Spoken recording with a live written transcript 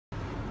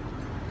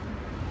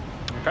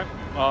Okay.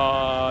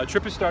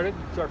 Trip has started.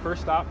 It's our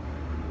first stop.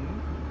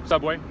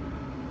 Subway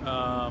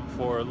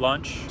for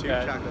lunch. Two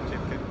chocolate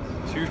chip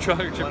cookies. 2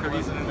 chocolate chip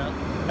cookies. Wasn't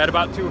enough. At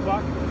about 2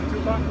 o'clock. Was it 2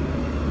 o'clock?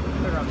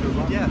 Right around 2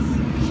 o'clock. Yes.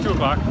 It's 2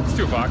 o'clock. It's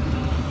 2 o'clock.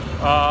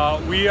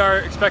 We are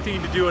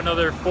expecting to do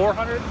another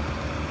 400.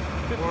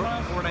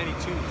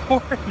 492.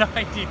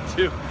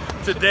 492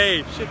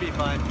 today. Should be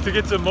fine. To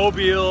get to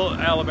Mobile,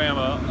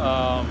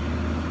 Alabama,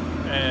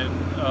 and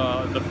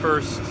the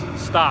first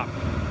stop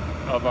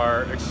of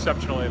our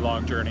exceptionally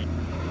long journey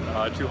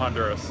to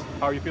Honduras.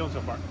 How are you feeling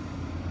so far?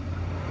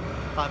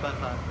 5 by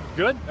 5.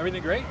 Good?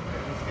 Everything great?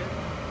 Everything's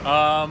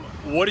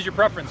good. What is your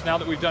preference now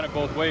that we've done it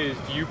both ways?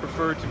 Do you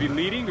prefer to be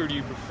leading, or do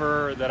you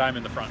prefer that I'm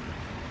in the front?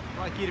 I'd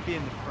like you to be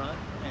in the front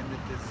and then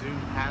to zoom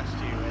past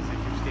you as if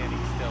you're standing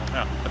still.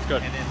 Yeah, that's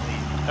good. And then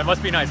lead. That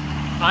must be nice.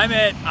 I'm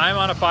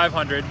on a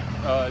 500,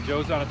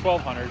 Joe's on a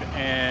 1200,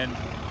 and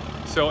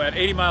so at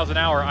 80 miles an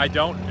hour I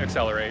don't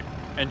accelerate,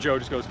 and Joe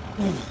just goes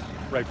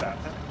right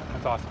past.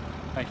 That's awesome.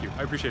 Thank you.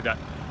 I appreciate that.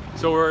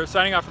 So we're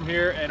signing off from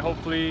here, and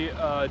hopefully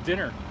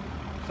dinner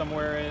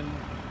somewhere in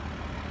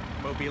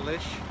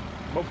Mobile-ish.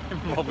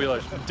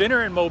 Mobile-ish.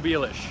 Dinner in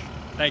Mobile-ish.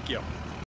 Thank you.